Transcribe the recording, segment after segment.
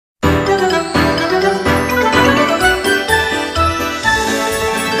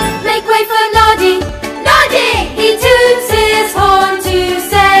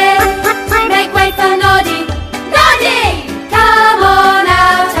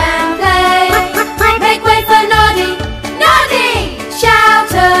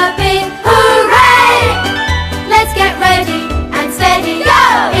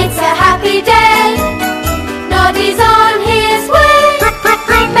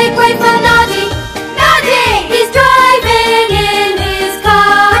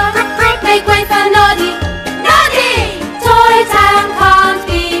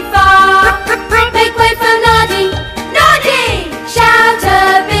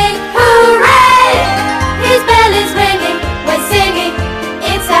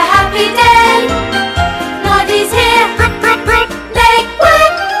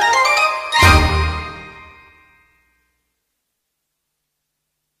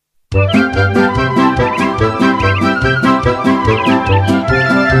It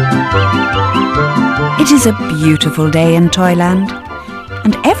is a beautiful day in Toyland,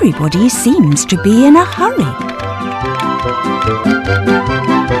 and everybody seems to be in a hurry.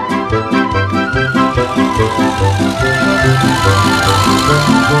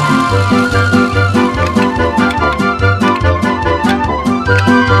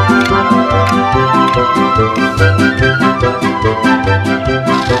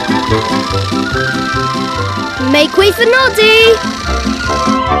 Make way for Noddy!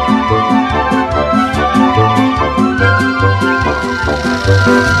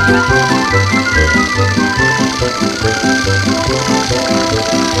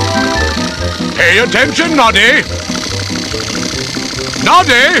 Pay attention, Noddy!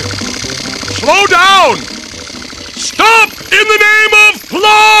 Noddy! Slow down! Stop in the name of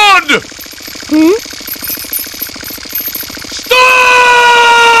Plod! Stop!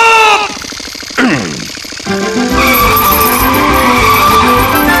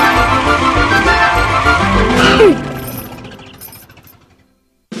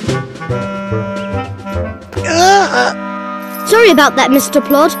 Sorry about that, Mr.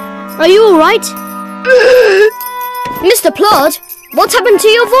 Plod. Are you all right? Mr. Plod, what happened to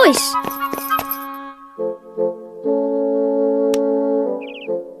your voice?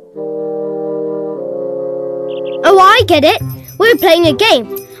 Oh, I get it. We're playing a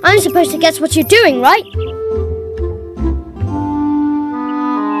game. I'm supposed to guess what you're doing, right?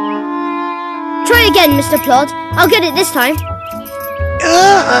 Try again, Mr. Plod. I'll get it this time.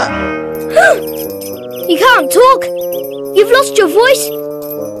 You can't talk. You've lost your voice.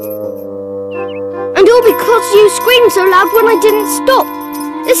 And all because you screamed so loud when I didn't stop.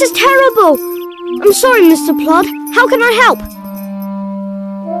 This is terrible. I'm sorry, Mr. Plod. How can I help?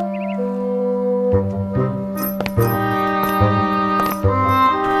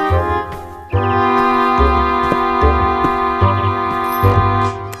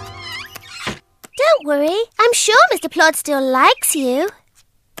 Don't worry. I'm sure Mr. Plod still likes you.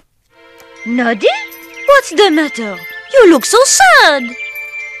 Noddy? What's the matter? You look so sad.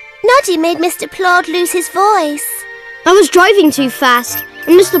 Noddy made Mr. Plod lose his voice. I was driving too fast,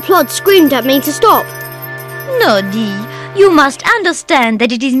 and Mr. Plod screamed at me to stop. Noddy, you must understand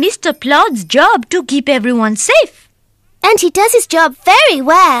that it is Mr. Plod's job to keep everyone safe. And he does his job very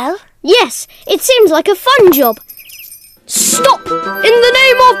well. Yes, it seems like a fun job. Stop! In the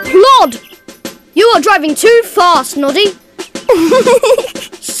name of Plod! You are driving too fast, Noddy.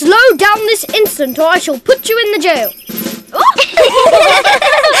 Slow down this instant or I shall put you in the jail.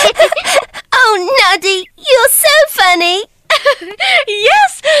 Oh, Noddy, you're so funny.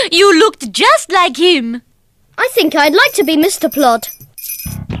 Yes, you looked just like him. I think I'd like to be Mr. Plod.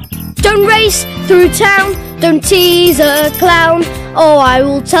 Don't race through town, don't tease a clown, or I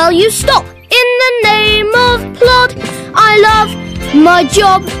will tell you stop. In the name of Plod, I love my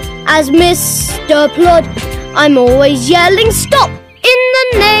job as Mr. Plod. I'm always yelling stop. In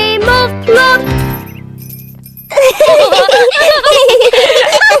the name of Plod.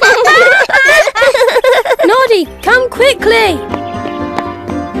 Noddy, come quickly!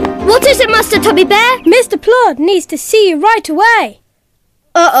 What is it, Master Tubby Bear? Mr. Plod needs to see you right away.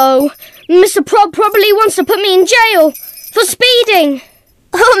 Uh-oh. Mr. Plod probably wants to put me in jail for speeding.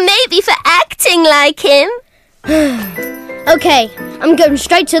 Or maybe for acting like him. Okay, I'm going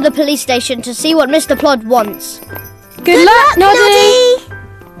straight to the police station to see what Mr. Plod wants. Good luck, Noddy!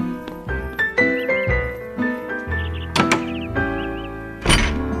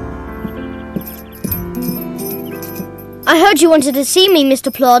 I heard you wanted to see me,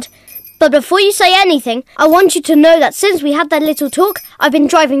 Mr. Plod. But before you say anything, I want you to know that since we had that little talk, I've been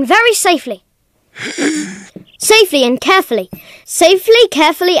driving very safely. Safely and carefully. Safely,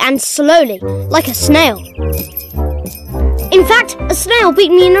 carefully and slowly, like a snail. In fact, a snail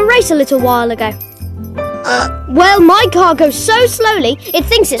beat me in a race a little while ago. Well, my car goes so slowly, it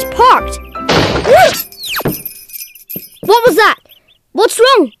thinks it's parked. What was that? What's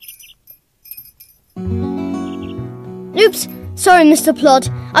wrong? Oops, sorry, Mr. Plod.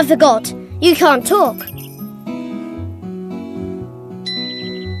 I forgot. You can't talk.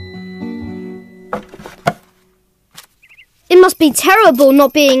 It must be terrible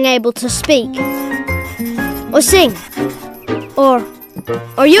not being able to speak. Or sing. Or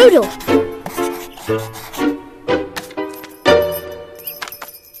yodel.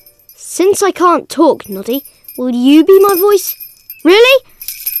 Since I can't talk, Noddy, will you be my voice? Really?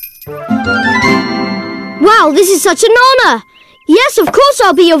 Wow, this is such an honour! Yes, of course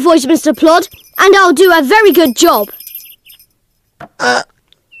I'll be your voice, Mr. Plod, and I'll do a very good job.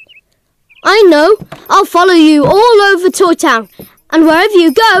 I know. I'll follow you all over Toy Town, And wherever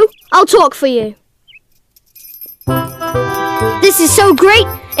you go, I'll talk for you. This is so great.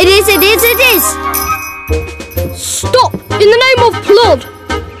 It is. Stop! In the name of Plod!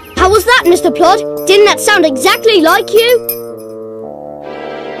 How was that, Mr. Plod? Didn't that sound exactly like you?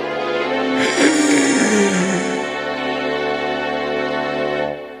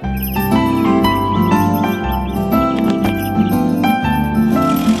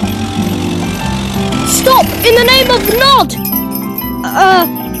 Stop! In the name of Nod!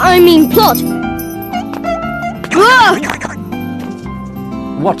 Plod.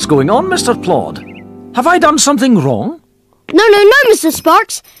 What's going on, Mr. Plod? Have I done something wrong? No, Mr.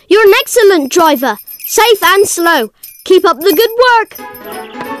 Sparks. You're an excellent driver. Safe and slow. Keep up the good work.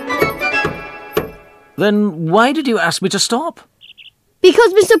 Then why did you ask me to stop?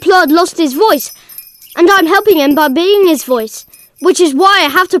 Because Mr. Plod lost his voice, and I'm helping him by being his voice, which is why I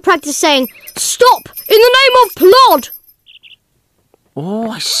have to practice saying, "Stop! In the name of Plod!" Oh,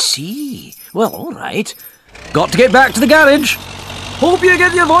 I see. Well, all right. Got to get back to the garage. Hope you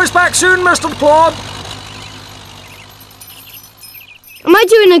get your voice back soon, Mr. Plod. Am I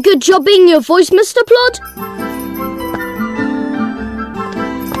doing a good job being your voice, Mr. Plod?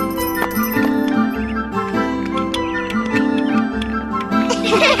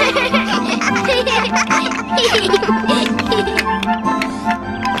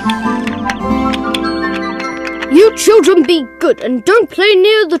 You children be good and don't play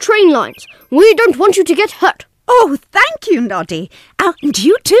near the train lines. We don't want you to get hurt. Oh, thank you, Noddy. And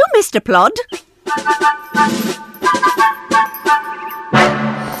you too, Mr. Plod.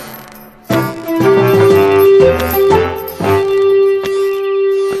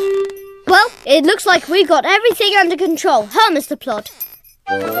 Well, it looks like we got everything under control, huh, Mr. Plod?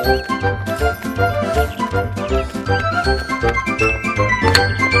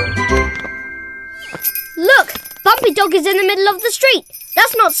 Look! Bumpy Dog is in the middle of the street.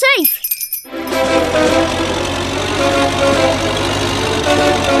 That's not safe.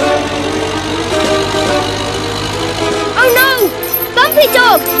 Oh no! Bumpy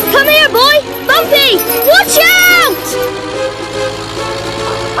Dog! Come here, boy! Bumpy! Watch out!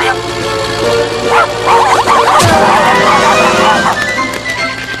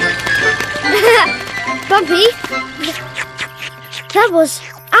 Bumpy? That was...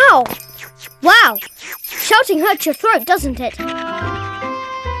 Ow! Wow! Shouting hurts your throat, doesn't it?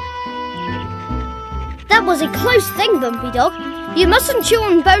 That was a close thing, Bumpy Dog. You mustn't chew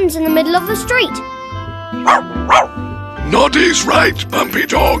on bones in the middle of the street. Noddy's right, Bumpy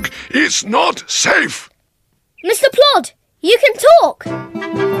Dog. It's not safe. Mr. Plod, you can talk.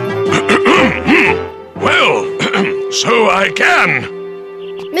 Well, so I can.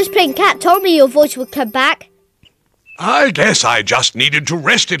 Miss Pink Cat told me your voice would come back. I guess I just needed to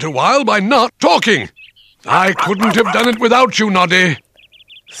rest it a while by not talking. I couldn't have done it without you, Noddy.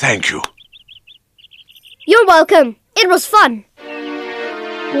 Thank you. You're welcome. It was fun.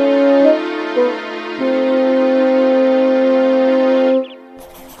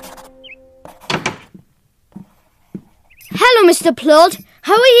 Hello, Mr. Plod.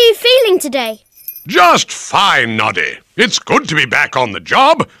 How are you feeling today? Just fine, Noddy. It's good to be back on the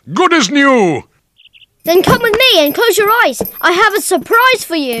job. Good as new. Then come with me and close your eyes. I have a surprise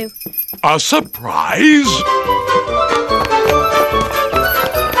for you. A surprise?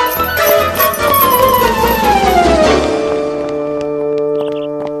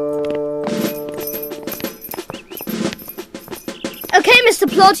 Okay, Mr.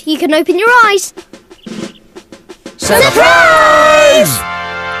 Plod, you can open your eyes. Surprise!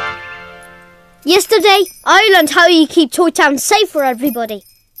 Yesterday, I learned how you keep Toy Town safe for everybody.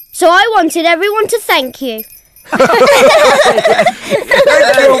 So I wanted everyone to thank you. Thank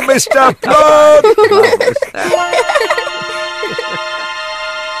you, Mr. Plod!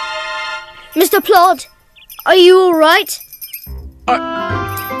 Mr. Plod, are you all right?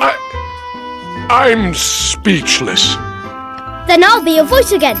 I'm speechless. Then I'll be your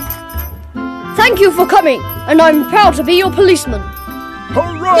voice again. Thank you for coming, and I'm proud to be your policeman.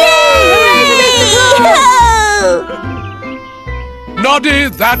 Hooray! Noddy,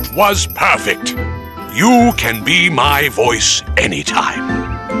 that was perfect. You can be my voice anytime.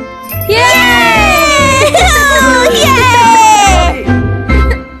 Yay!